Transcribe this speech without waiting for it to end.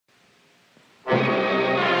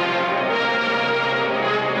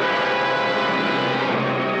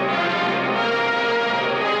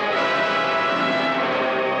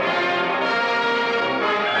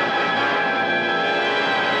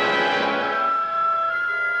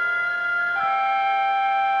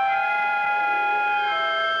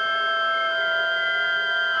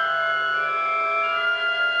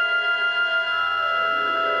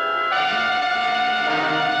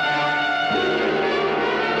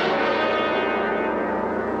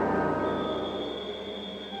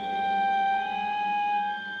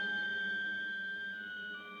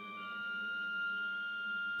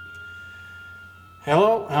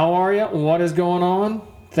Hello, how are you? What is going on?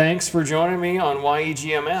 Thanks for joining me on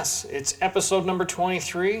YEGMS. It's episode number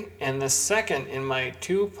 23 and the second in my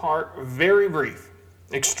two-part, very brief,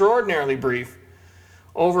 extraordinarily brief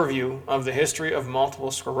overview of the history of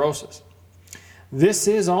multiple sclerosis. This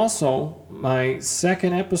is also my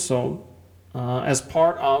second episode as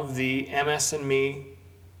part of the MS and Me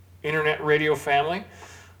internet radio family.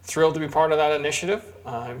 Thrilled to be part of that initiative.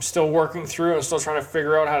 I'm still working through and still trying to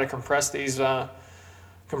figure out how to compress these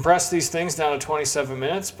things down to 27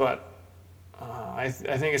 minutes, but I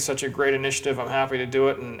think it's such a great initiative. I'm happy to do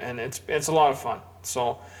it, and it's a lot of fun.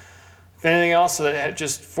 So if anything else, it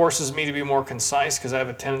just forces me to be more concise because I have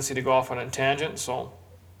a tendency to go off on a tangent. So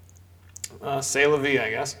c'est la vie, I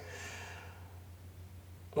guess.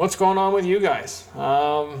 What's going on with you guys?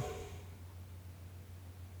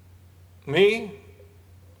 Me,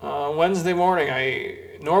 Wednesday morning,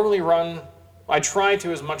 I normally run. I try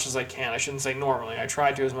to as much as I can. I shouldn't say normally. I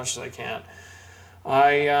try to as much as I can.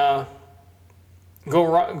 I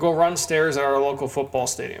go run stairs at our local football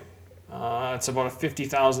stadium. It's about a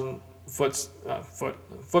 50,000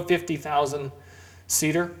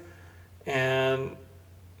 seater, and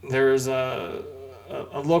there's a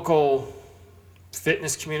local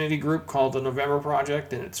fitness community group called the November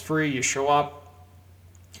Project, and it's free. You show up.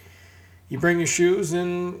 You bring your shoes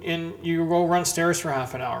and you go run stairs for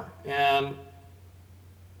half an hour. And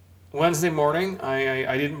Wednesday morning,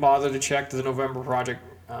 I didn't bother to check the November Project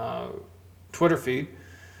Twitter feed.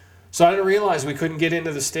 So I didn't realize we couldn't get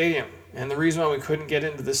into the stadium. And the reason why we couldn't get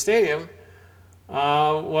into the stadium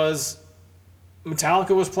was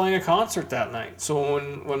Metalica was playing a concert that night. So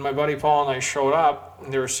when my buddy Paul and I showed up,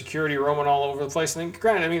 there was security roaming all over the place. And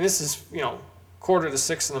granted, I mean, this is,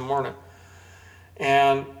 5:45 in the morning.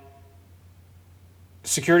 And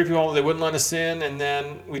security people, they wouldn't let us in, and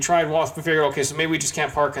then we figured, okay, so maybe we just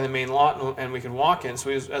can't park in the main lot and we could walk in. So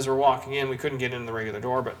as we're walking in, we couldn't get in the regular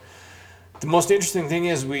door. But the most interesting thing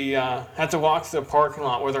is we had to walk through the parking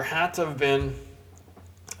lot where there had to have been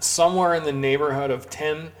somewhere in the neighborhood of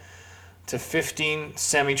 10 to 15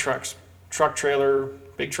 semi-trucks, truck trailer,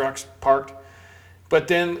 big trucks parked. But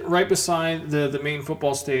then right beside the main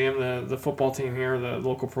football stadium, the football team here, the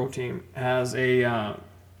local pro team, has a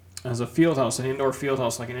field house, an indoor field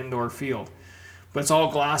house, like an indoor field. But it's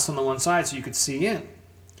all glass on the one side so you could see in.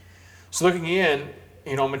 So looking in,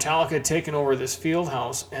 Metalica had taken over this field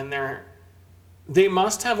house, and they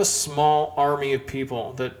must have a small army of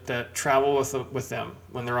people that travel with them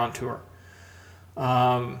when they're on tour.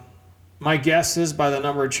 My guess is by the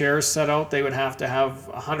number of chairs set out, they would have to have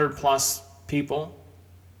 100 plus people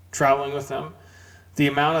traveling with them. The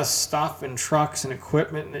amount of stuff and trucks and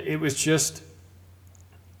equipment, it was just...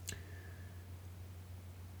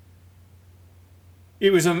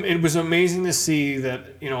 It was amazing to see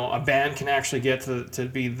that a band can actually get to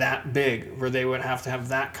be that big, where they would have to have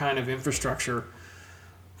that kind of infrastructure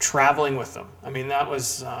traveling with them. I mean, that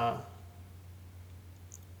was like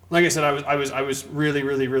I said, I was really,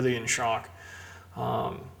 really, really in shock.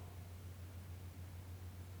 I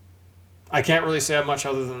can't really say much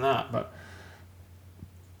other than that, but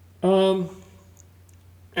and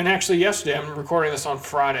actually yesterday, I'm recording this on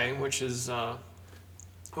Friday, which is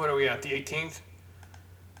what are we at, the 18th?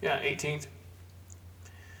 Yeah, 18th.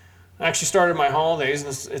 I actually started my holidays, and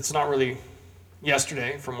it's not really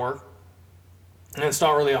yesterday from work. And it's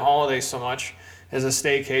not really a holiday so much as a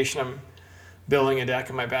staycation. I'm building a deck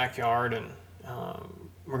in my backyard, and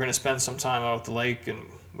we're going to spend some time out at the lake and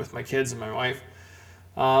with my kids and my wife.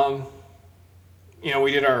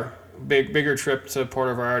 We did our bigger trip to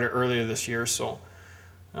Puerto Vallarta earlier this year, so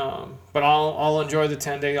but I'll enjoy the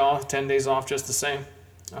 10 days off just the same.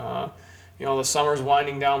 The summer's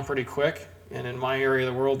winding down pretty quick, and in my area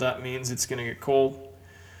of the world, that means it's going to get cold.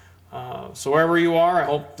 So wherever you are, I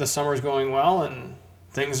hope the summer's going well and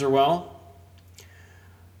things are well.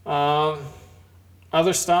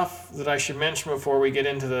 Other stuff that I should mention before we get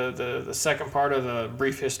into the second part of the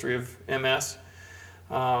brief history of MS.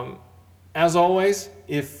 As always,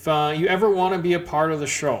 if you ever want to be a part of the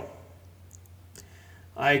show,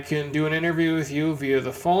 I can do an interview with you via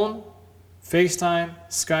the phone, FaceTime,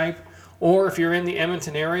 Skype, or if you're in the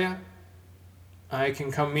Edmonton area, I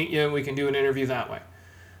can come meet you and we can do an interview that way.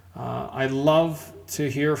 I love to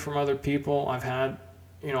hear from other people. I've had,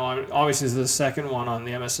 obviously this is the second one on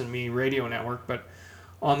the MS and Me radio network, but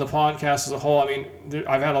on the podcast as a whole,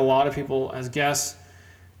 I've had a lot of people as guests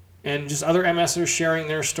and just other MSers sharing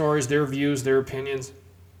their stories, their views, their opinions.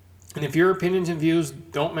 And if your opinions and views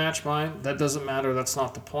don't match mine, that doesn't matter. That's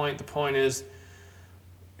not the point. The point is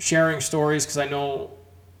sharing stories, because I know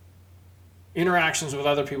interactions with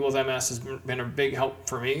other people with MS has been a big help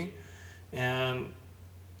for me. and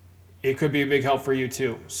it could be a big help for you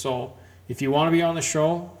too. So if you want to be on the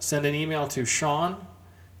show, send an email to Sean,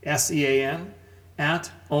 S-E-A-N,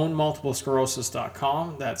 at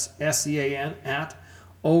ownmultiplesclerosis.com. That's S-E-A-N at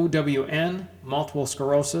O-W-N, multiple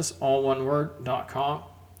sclerosis, all one word, .com.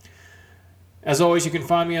 As always, you can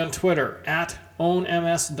find me on Twitter at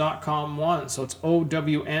ownms.com1. So it's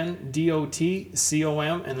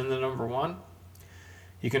OWNDOTCOM and then the number 1.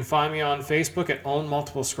 You can find me on Facebook at Own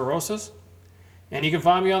Multiple Sclerosis. And you can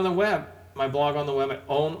find me on the web, my blog on the web at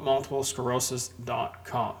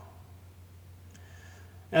ownmultiplesclerosis.com.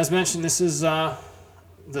 As mentioned, this is the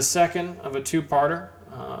second of a two-parter,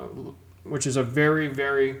 which is a very,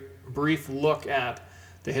 very brief look at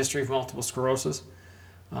the history of multiple sclerosis.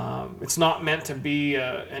 It's not meant to be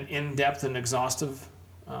an in-depth and exhaustive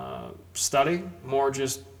study, more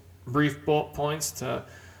just brief bullet points to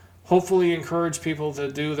hopefully encourage people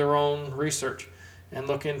to do their own research and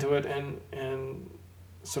look into it and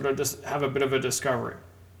sort of just have a bit of a discovery.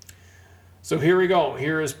 So here we go.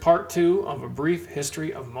 Here is part 2 of a brief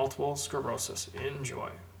history of multiple sclerosis. Enjoy.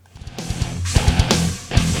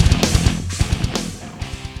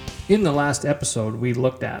 In the last episode, we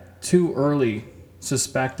looked at 2 early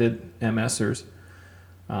suspected MSers,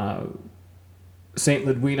 St.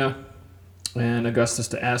 Ludwina and Augustus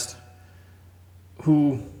d'Este,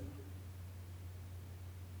 who,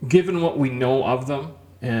 given what we know of them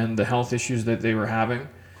and the health issues that they were having,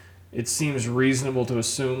 it seems reasonable to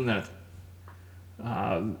assume that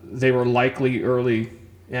they were likely early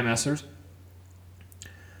MSers.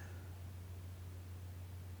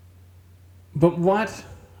 But what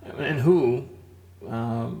and who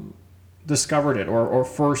discovered it or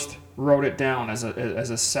first wrote it down as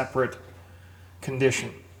a separate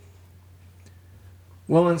condition?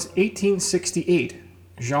 Well, in 1868,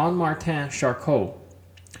 Jean-Martin Charcot,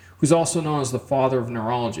 who's also known as the father of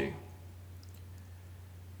neurology,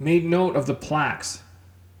 made note of the plaques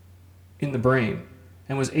in the brain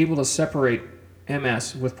and was able to separate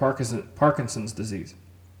MS with Parkinson's disease.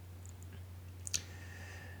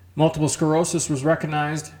 Multiple sclerosis was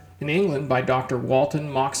recognized in England by Dr.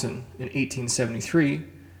 Walton Moxon in 1873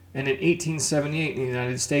 and in 1878 in the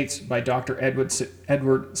United States by Dr.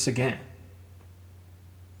 Edward Seguin.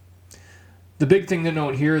 The big thing to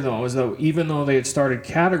note here, though, is that even though they had started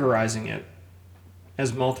categorizing it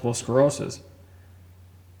as multiple sclerosis,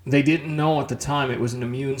 they didn't know at the time it was an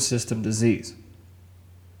immune system disease.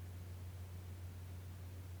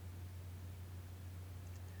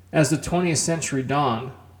 As the 20th century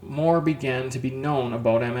dawned, more began to be known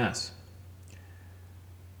about MS.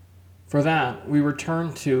 For that, we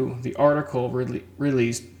return to the article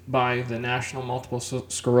released by the National Multiple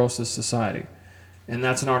Sclerosis Society. And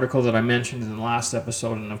that's an article that I mentioned in the last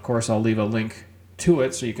episode, and of course I'll leave a link to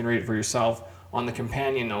it so you can read it for yourself on the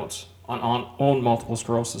companion notes on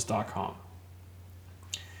ownmultiplesclerosis.com.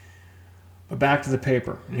 But back to the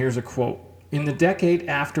paper, and here's a quote. In the decade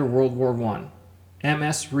after World War I,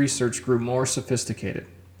 MS research grew more sophisticated.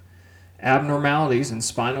 Abnormalities in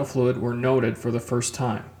spinal fluid were noted for the first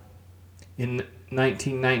time. In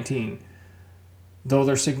 1919, though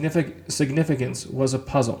their significance was a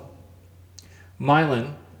puzzle.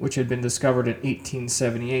 Myelin, which had been discovered in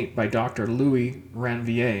 1878 by Dr. Louis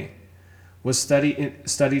Ranvier, was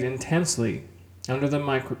studied intensely under the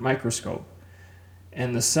microscope,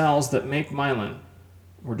 and the cells that make myelin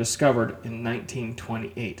were discovered in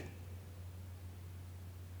 1928.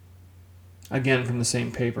 Again from the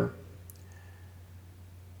same paper.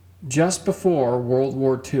 Just before World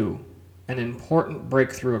War II, an important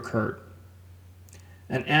breakthrough occurred.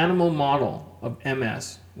 An animal model of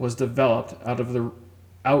MS was developed out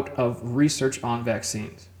of research on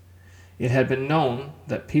vaccines. It had been known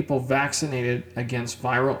that people vaccinated against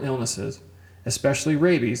viral illnesses, especially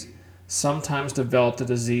rabies, sometimes developed a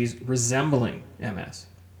disease resembling MS.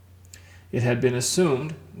 It had been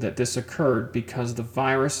assumed that this occurred because the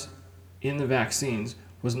virus in the vaccines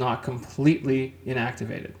was not completely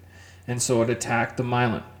inactivated, and so it attacked the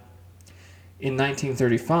myelin. In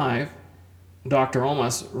 1935, Dr.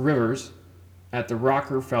 Omas Rivers at the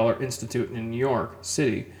Rockefeller Institute in New York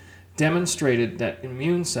City demonstrated that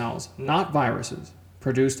immune cells, not viruses,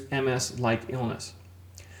 produced MS-like illness.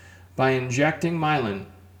 By injecting myelin,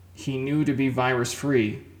 he knew to be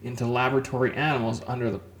virus-free into laboratory animals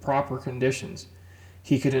under the proper conditions,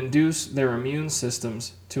 he could induce their immune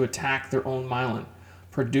systems to attack their own myelin,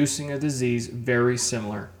 producing a disease very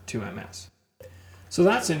similar to MS. So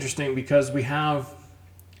that's interesting because we have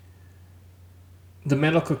the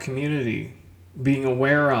medical community being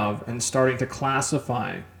aware of and starting to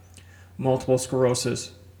classify multiple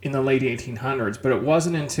sclerosis in the late 1800s, but it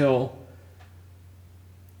wasn't until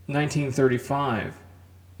 1935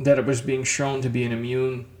 that it was being shown to be an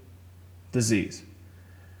immune disease.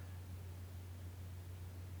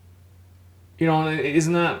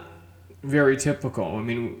 Isn't that very typical? I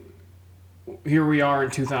mean, here we are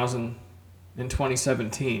in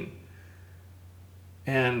 2017,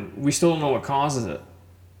 and we still don't know what causes it.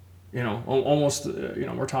 Almost,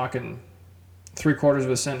 we're talking 3/4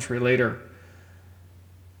 of a century later.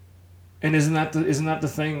 And isn't that the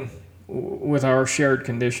thing with our shared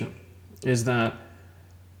condition? Is that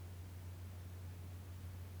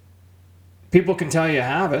people can tell you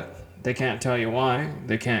have it, they can't tell you why,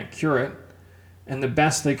 they can't cure it, and the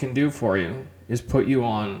best they can do for you is put you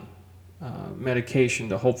on medication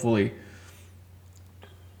to hopefully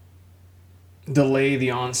delay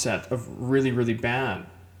the onset of really, really bad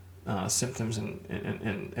symptoms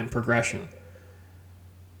and progression.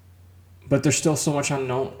 But there's still so much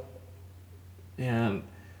unknown. And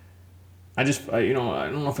I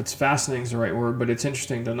don't know if it's fascinating is the right word, but it's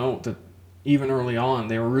interesting to note that even early on,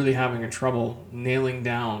 they were really having trouble nailing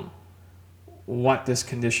down what this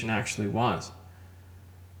condition actually was.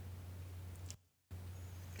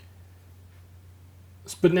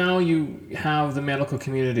 But now you have the medical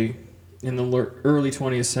community in the early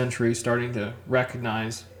 20th century starting to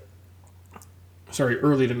recognize,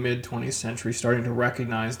 early to mid 20th century, starting to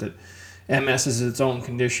recognize that MS is its own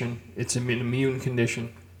condition. It's an immune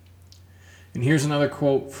condition. And here's another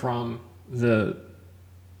quote from the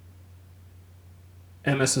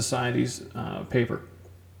MS Society's paper.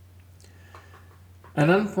 An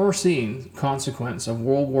unforeseen consequence of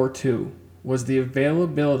World War II was the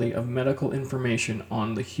availability of medical information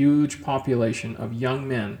on the huge population of young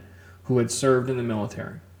men who had served in the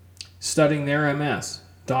military. Studying their MS,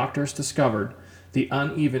 doctors discovered the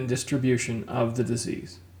uneven distribution of the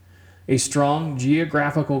disease. A strong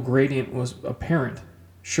geographical gradient was apparent,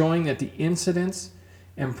 showing that the incidence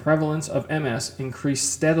and prevalence of MS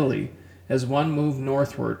increased steadily as one moved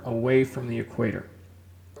northward away from the equator.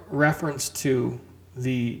 Reference to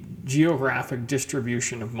the geographic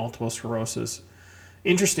distribution of multiple sclerosis,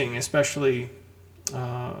 interesting, especially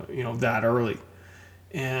that early.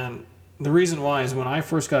 And the reason why is when I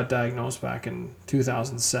first got diagnosed back in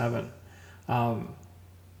 2007, one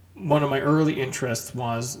of my early interests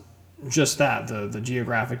was just that, the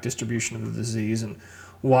geographic distribution of the disease, and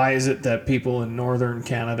why is it that people in northern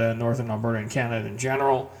Canada, northern Alberta and Canada in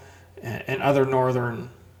general, and other northern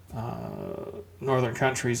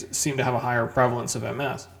countries seem to have a higher prevalence of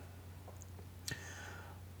MS.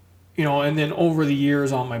 And then over the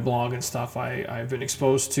years on my blog and stuff, I've been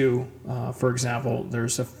exposed to, for example,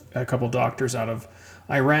 there's a couple doctors out of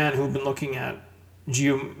Iran who've been looking at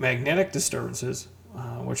geomagnetic disturbances,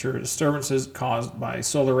 which are disturbances caused by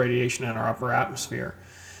solar radiation in our upper atmosphere,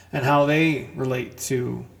 and how they relate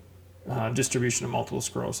to distribution of multiple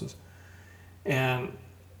sclerosis. And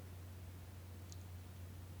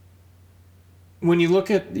when you look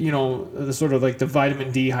at, the sort of like the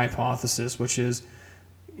vitamin D hypothesis, which is,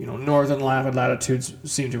 northern latitudes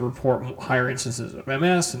seem to report higher instances of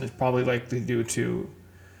MS, and it's probably likely due to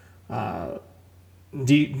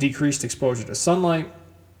decreased exposure to sunlight.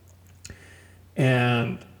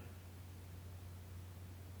 And,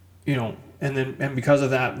 and because of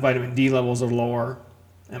that, vitamin D levels are lower,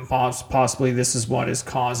 and possibly this is what is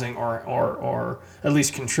causing or at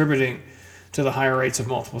least contributing to the higher rates of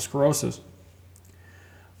multiple sclerosis.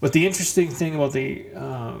 But the interesting thing about the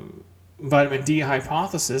vitamin D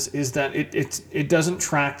hypothesis is that it doesn't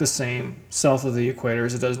track the same south of the equator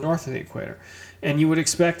as it does north of the equator. And you would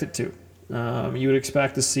expect it to. You would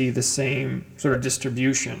expect to see the same sort of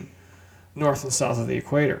distribution north and south of the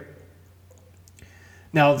equator.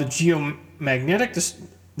 Now, the geomagnetic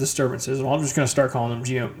disturbances, well, I'm just going to start calling them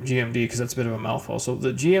GMD because that's a bit of a mouthful. So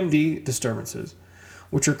the GMD disturbances,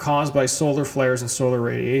 which are caused by solar flares and solar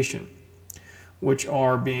radiation, which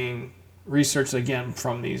are being researched again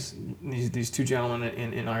from these two gentlemen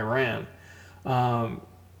in Iran,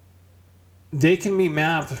 they can be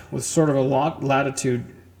mapped with sort of a latitude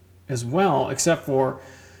as well, except for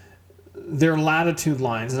their latitude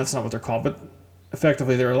lines, and that's not what they're called, but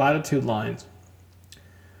effectively their latitude lines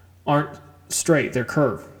aren't straight, they're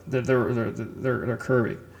curved, they're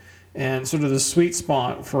curvy. And sort of the sweet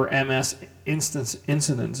spot for MS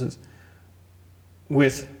incidences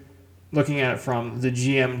with looking at it from the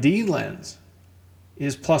GMD lens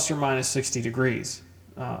is plus or minus 60 degrees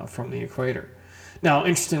from the equator. Now,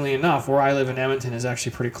 interestingly enough, where I live in Edmonton is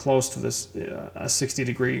actually pretty close to this a 60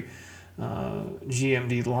 degree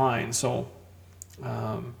GMD line. So,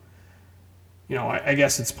 I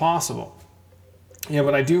guess it's possible. Yeah,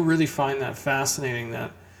 but I do really find that fascinating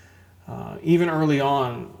that even early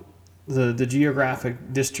on, the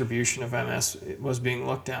geographic distribution of MS was being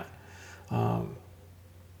looked at.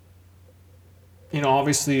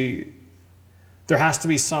 Obviously, there has to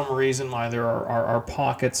be some reason why there are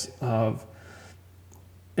pockets of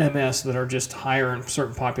MS that are just higher in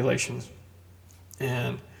certain populations,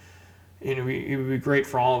 and it would be great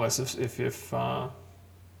for all of us if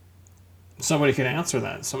somebody could answer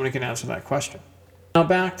that. Somebody can answer that question. Now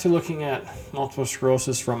back to looking at multiple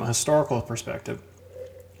sclerosis from a historical perspective,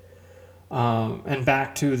 and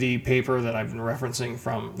back to the paper that I've been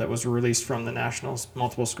referencing that was released from the National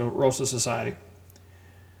Multiple Sclerosis Society.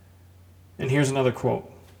 And here's another quote.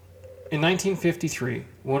 In 1953,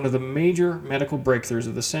 one of the major medical breakthroughs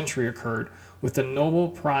of the century occurred with the Nobel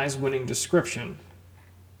Prize-winning description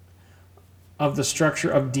of the structure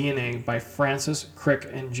of DNA by Francis Crick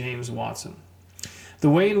and James Watson. The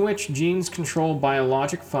way in which genes control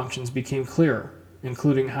biologic functions became clearer,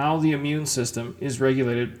 including how the immune system is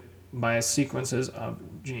regulated by sequences of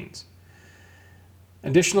genes.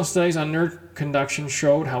 Additional studies on nerve conduction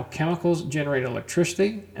showed how chemicals generate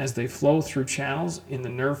electricity as they flow through channels in the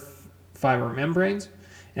nerve fiber membranes,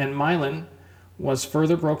 and myelin was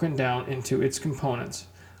further broken down into its components,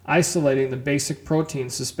 isolating the basic protein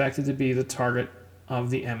suspected to be the target of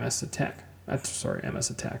the MS attack.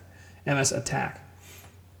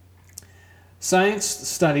 Science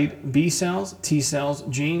studied B cells, T cells,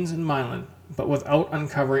 genes, and myelin, but without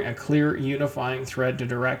uncovering a clear unifying thread to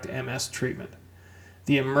direct MS treatment.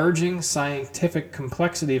 The emerging scientific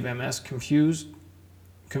complexity of MS confused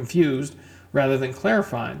rather than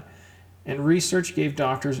clarified, and research gave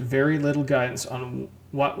doctors very little guidance on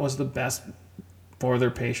what was the best for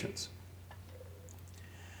their patients.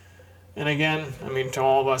 And again, to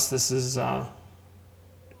all of us, this is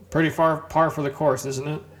pretty par for the course, isn't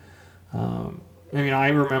it? I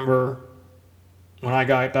remember when I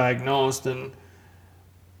got diagnosed, and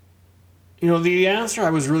the answer I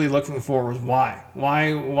was really looking for was why.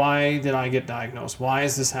 Why did I get diagnosed? Why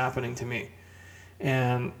is this happening to me?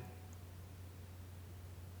 And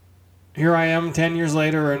here I am 10 years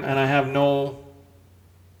later, and I have no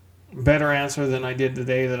better answer than I did the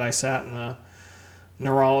day that I sat in the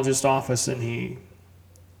neurologist's office and he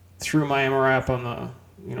threw my MRI up on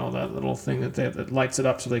that little thing that lights it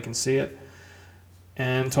up so they can see it,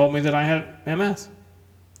 and told me that I had MS.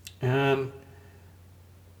 And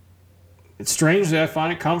it's strange that I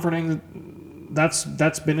find it comforting that's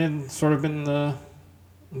been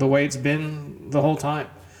the way it's been the whole time.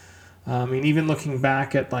 Even looking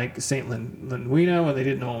back at like Saint Linguina, when they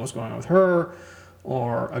didn't know what was going on with her,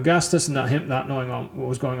 or Augustus not knowing what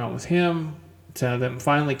was going on with him, to them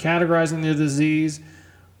finally categorizing the disease,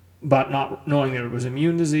 but not knowing that it was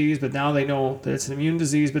immune disease. But now they know that it's an immune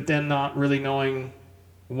disease, but then not really knowing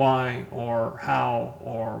why or how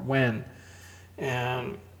or when.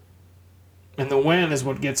 And the when is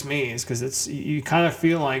what gets me, is because you kind of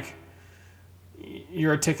feel like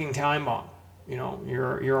you're a ticking time bomb.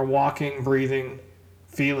 You're a walking, breathing,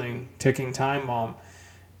 feeling, ticking time bomb,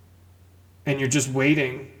 and you're just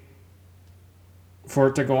waiting for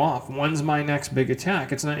it to go off. When's my next big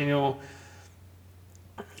attack? It's not,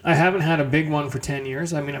 I haven't had a big one for 10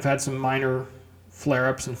 years. I've had some minor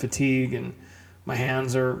flare-ups and fatigue, and my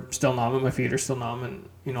hands are still numb and my feet are still numb,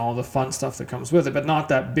 and all the fun stuff that comes with it, but not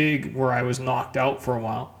that big where I was knocked out for a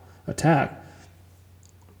while attack.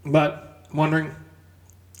 But wondering,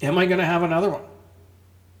 am I going to have another one?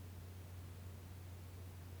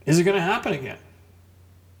 Is it going to happen again?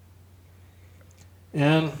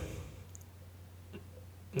 And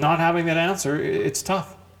not having that answer, it's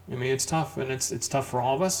tough. It's tough, and it's tough for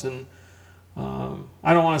all of us. And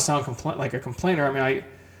I don't want to sound like a complainer.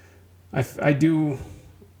 I do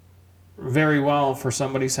very well for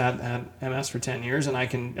somebody who's had MS for 10 years, and I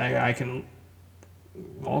can,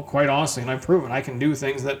 well, quite honestly, and I've proven I can do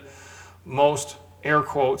things that most, air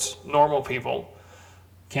quotes, normal people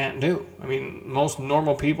can't do. Most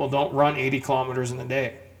normal people don't run 80 kilometers in a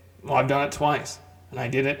day. Well, I've done it twice, and I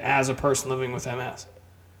did it as a person living with MS.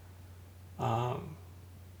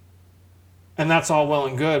 And that's all well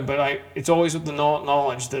and good, but it's always with the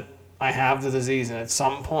knowledge that I have the disease, and at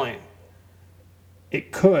some point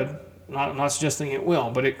it could, I'm not suggesting it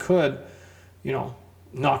will, but it could,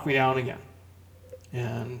 knock me down again.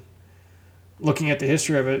 And looking at the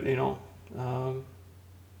history of it,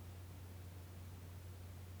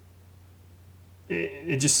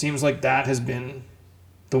 it just seems like that has been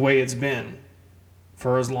the way it's been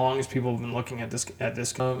for as long as people have been looking at this.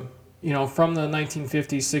 From the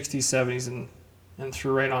 1950s, 60s, 70s, and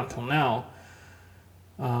through right on till now,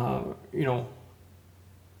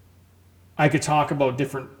 I could talk about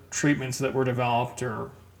different treatments that were developed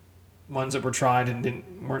or ones that were tried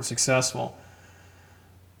and weren't successful.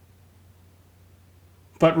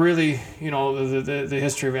 But really, the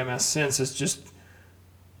history of MS since is just,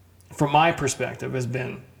 from my perspective, has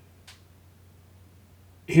been,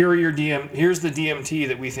 here's the DMT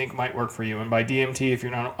that we think might work for you. And by DMT, if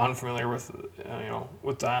you're not unfamiliar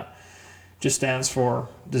with that, just stands for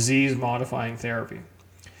disease modifying therapy.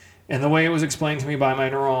 And the way it was explained to me by my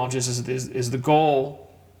neurologist is the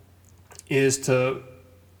goal is to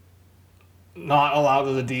not allow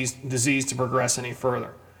the disease to progress any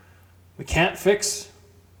further. We can't fix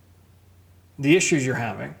the issues you're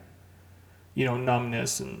having,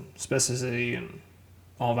 numbness and spasticity and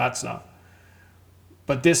all that stuff.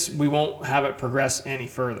 But we won't have it progress any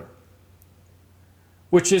further,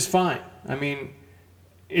 which is fine. I mean,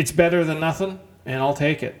 it's better than nothing, and I'll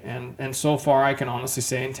take it. And so far, I can honestly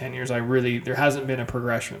say in 10 years, there hasn't been a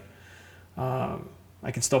progression.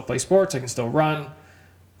 I can still play sports, I can still run,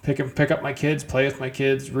 pick up my kids, play with my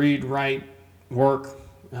kids, read, write, work,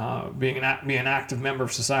 be an active member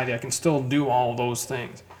of society. I can still do all those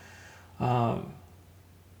things.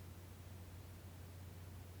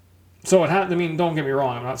 So don't get me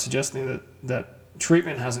wrong, I'm not suggesting that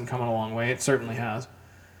treatment hasn't come a long way. It certainly has.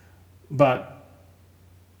 But,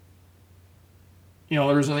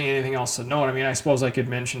 there isn't anything else to note. I mean, I suppose I could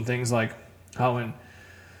mention things like how in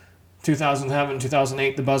 2007,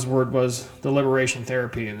 2008, the buzzword was the liberation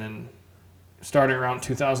therapy. And then starting around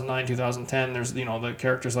 2009, 2010, there's, the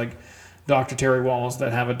characters like Dr. Terry Walls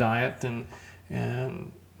that have a diet and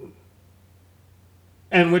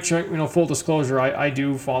which, full disclosure, I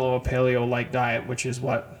do follow a paleo-like diet, which is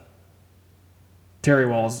what Terry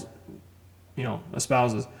Walls,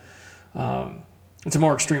 espouses. It's a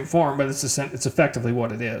more extreme form, but it's effectively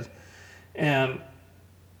what it is. And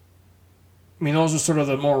those are sort of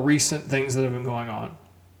the more recent things that have been going on.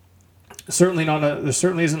 There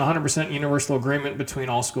certainly isn't 100% universal agreement between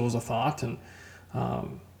all schools of thought,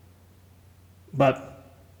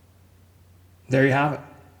 but there you have it.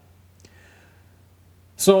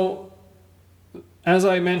 So, as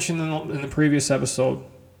I mentioned in the previous episode,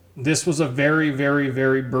 this was a very, very,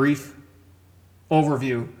 very brief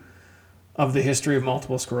overview of the history of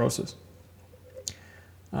multiple sclerosis.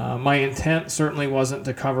 My intent certainly wasn't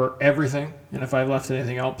to cover everything, and if I left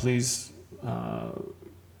anything out, please,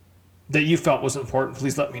 that you felt was important,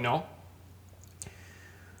 please let me know.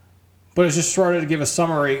 But it's just started to give a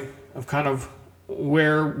summary of kind of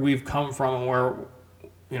where we've come from and where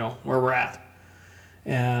we're at.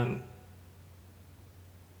 And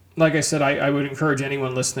like I said, I would encourage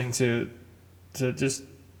anyone listening to just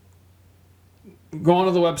go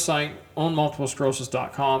onto the website,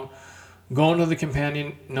 ownmultiplesclerosis.com, go into the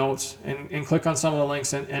companion notes and click on some of the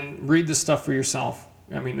links and read this stuff for yourself.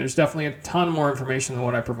 I mean, there's definitely a ton more information than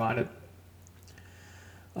what I provided.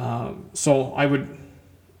 So I would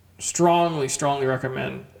strongly, strongly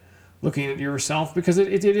recommend looking at it yourself, because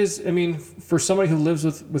it is, for somebody who lives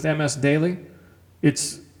with MS daily,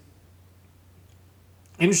 it's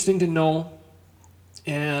interesting to know,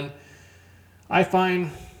 and I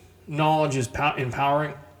find knowledge is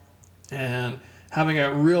empowering, and having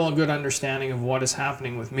a real good understanding of what is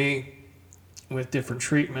happening with me, with different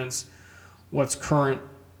treatments, what's current,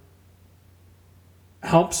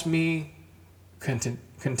 helps me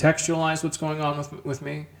contextualize what's going on with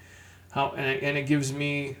me, and it gives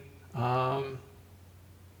me a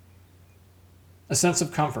sense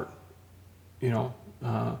of comfort.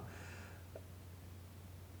 I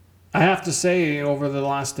have to say, over the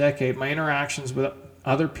last decade, my interactions with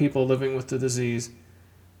other people living with the disease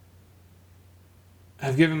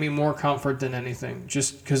have given me more comfort than anything.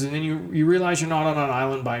 Just because then you realize you're not on an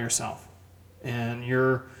island by yourself, and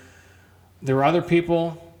there are other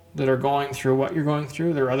people that are going through what you're going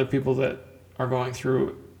through. There are other people that are going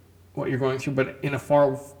through what you're going through, but in a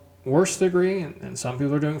far worse degree, and some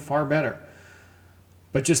people are doing far better.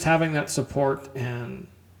 But just having that support and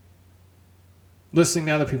listening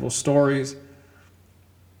to other people's stories,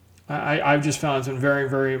 I've just found it's been very,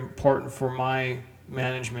 very important for my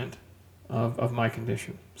management of my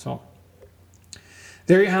condition. So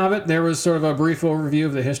there you have it. There was sort of a brief overview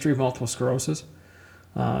of the history of multiple sclerosis.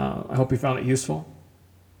 I hope you found it useful.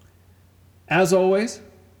 As always,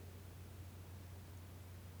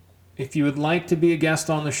 if you would like to be a guest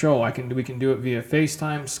on the show, we can do it via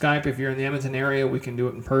FaceTime, Skype. If you're in the Edmonton area, we can do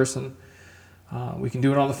it in person. We can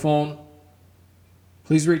do it on the phone.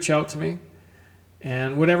 Please reach out to me.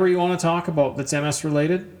 And whatever you want to talk about that's MS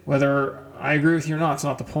related, whether I agree with you or not, it's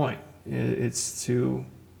not the point. It's to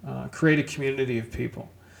create a community of people.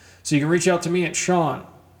 So you can reach out to me at Sean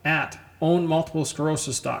at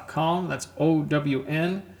ownmultiplesclerosis.com. That's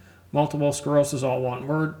Multiple Sclerosis, all one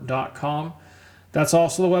word.com. That's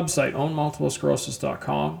also the website,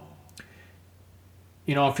 ownmultiplesclerosis.com.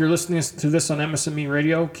 You know, if you're listening to this on MSME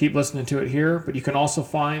Radio, keep listening to it here. But you can also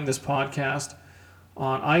find this podcast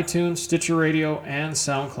on iTunes, Stitcher Radio, and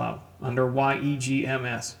SoundCloud under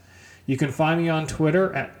YEGMS. You can find me on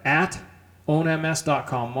Twitter at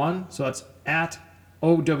ownms.com1. So that's at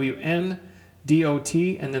OWNDOT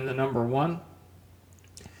and then the number 1.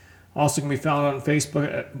 Also can be found on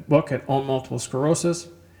Facebook at Own Multiple Sclerosis.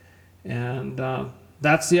 And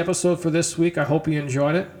that's the episode for this week. I hope you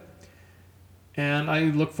enjoyed it. And I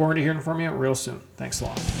look forward to hearing from you real soon. Thanks a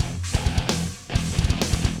lot.